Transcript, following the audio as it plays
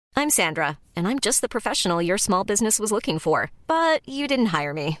I'm Sandra, and I'm just the professional your small business was looking for. But you didn't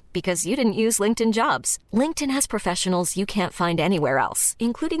hire me because you didn't use LinkedIn Jobs. LinkedIn has professionals you can't find anywhere else,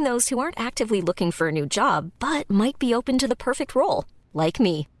 including those who aren't actively looking for a new job, but might be open to the perfect role, like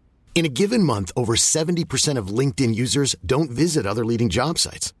me. In a given month, over 70% of LinkedIn users don't visit other leading job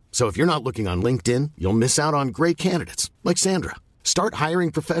sites. So if you're not looking on LinkedIn, you'll miss out on great candidates like Sandra. Start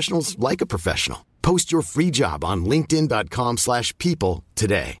hiring professionals like a professional. Post your free job on linkedin.com/people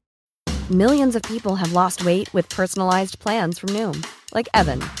today. Millions of people have lost weight with personalized plans from Noom. Like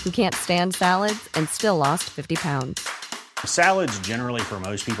Evan, who can't stand salads and still lost 50 pounds. Salads generally for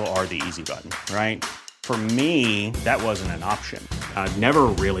most people are the easy button, right? For me, that wasn't an option. I never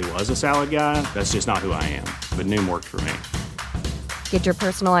really was a salad guy. That's just not who I am. But Noom worked for me. Get your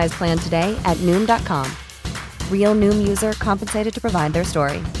personalized plan today at Noom.com. Real Noom user compensated to provide their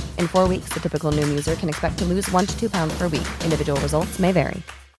story. In 4 weeks, the typical Noom user can expect to lose 1 to 2 pounds per week. Individual results may vary.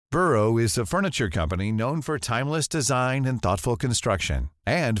 Burrow is a furniture company known for timeless design and thoughtful construction,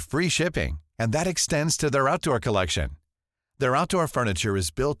 and free shipping, and that extends to their outdoor collection. Their outdoor furniture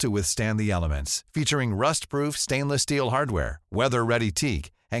is built to withstand the elements, featuring rust-proof stainless steel hardware, weather-ready teak,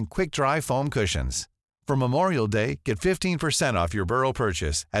 and quick-dry foam cushions. For Memorial Day, get 15% off your Burrow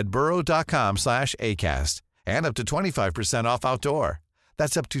purchase at burrow.com/acast, and up to 25% off outdoor.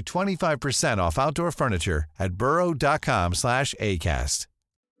 That's up to 25% off outdoor furniture at burrow.com/acast.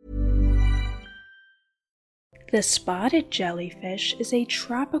 The spotted jellyfish is a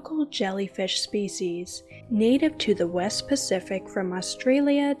tropical jellyfish species native to the West Pacific from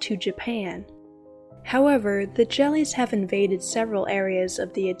Australia to Japan. However, the jellies have invaded several areas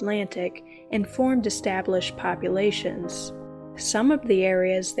of the Atlantic and formed established populations. Some of the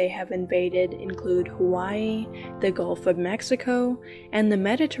areas they have invaded include Hawaii, the Gulf of Mexico, and the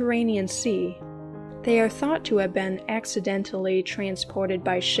Mediterranean Sea. They are thought to have been accidentally transported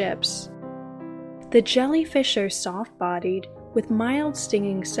by ships. The jellyfish are soft-bodied, with mild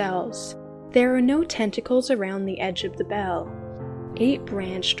stinging cells. There are no tentacles around the edge of the bell. 8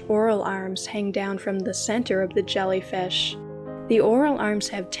 branched oral arms hang down from the center of the jellyfish. The oral arms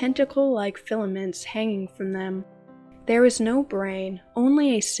have tentacle-like filaments hanging from them. There is no brain,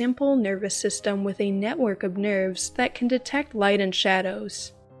 only a simple nervous system with a network of nerves that can detect light and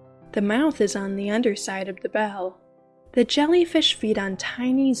shadows. The mouth is on the underside of the bell. The jellyfish feed on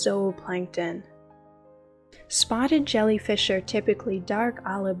tiny zooplankton. Spotted jellyfish are typically dark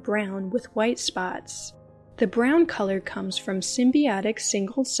olive brown with white spots. The brown color comes from symbiotic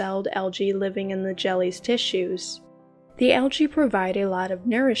single-celled algae living in the jelly's tissues. The algae provide a lot of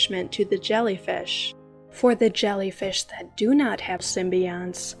nourishment to the jellyfish. For the jellyfish that do not have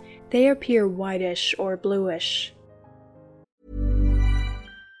symbionts, they appear whitish or bluish.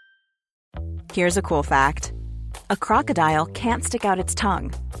 Here's a cool fact. A crocodile can't stick out its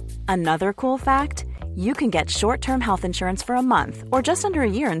tongue. Another cool fact, you can get short-term health insurance for a month or just under a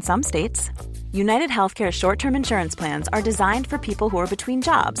year in some states. United Healthcare short-term insurance plans are designed for people who are between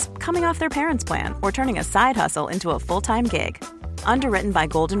jobs, coming off their parents' plan, or turning a side hustle into a full-time gig. Underwritten by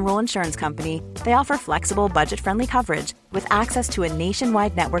Golden Rule Insurance Company, they offer flexible, budget-friendly coverage with access to a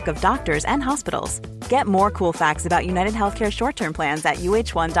nationwide network of doctors and hospitals. Get more cool facts about United Healthcare short-term plans at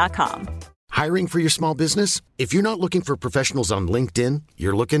uh1.com. Hiring for your small business? If you're not looking for professionals on LinkedIn,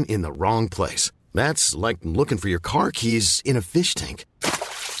 you're looking in the wrong place. That's like looking for your car keys in a fish tank.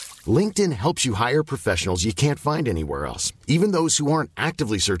 LinkedIn helps you hire professionals you can't find anywhere else, even those who aren't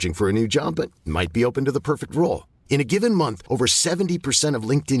actively searching for a new job but might be open to the perfect role. In a given month, over 70% of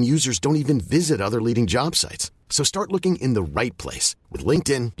LinkedIn users don't even visit other leading job sites. So start looking in the right place. With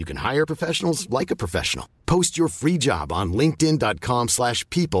LinkedIn, you can hire professionals like a professional. Post your free job on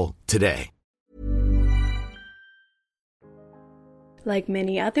linkedin.com/people today. Like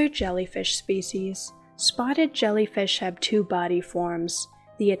many other jellyfish species, spotted jellyfish have 2 body forms,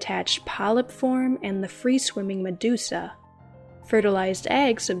 the attached polyp form and the free-swimming medusa. Fertilized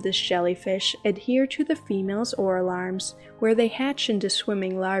eggs of this jellyfish adhere to the female's oral arms, where they hatch into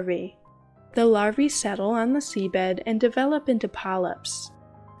swimming larvae. The larvae settle on the seabed and develop into polyps.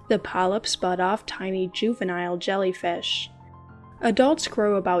 The polyps bud off tiny juvenile jellyfish. Adults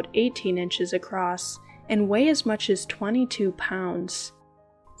grow about 18 inches across and weigh as much as 22 pounds.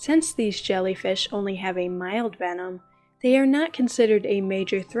 Since these jellyfish only have a mild venom, they are not considered a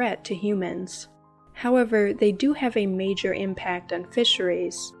major threat to humans. However, they do have a major impact on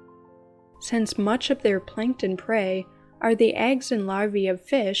fisheries. Since much of their plankton prey are the eggs and larvae of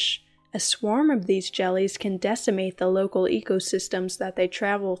fish, a swarm of these jellies can decimate the local ecosystems that they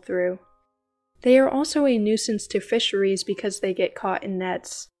travel through. They are also a nuisance to fisheries because they get caught in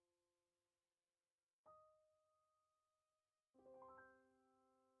nets.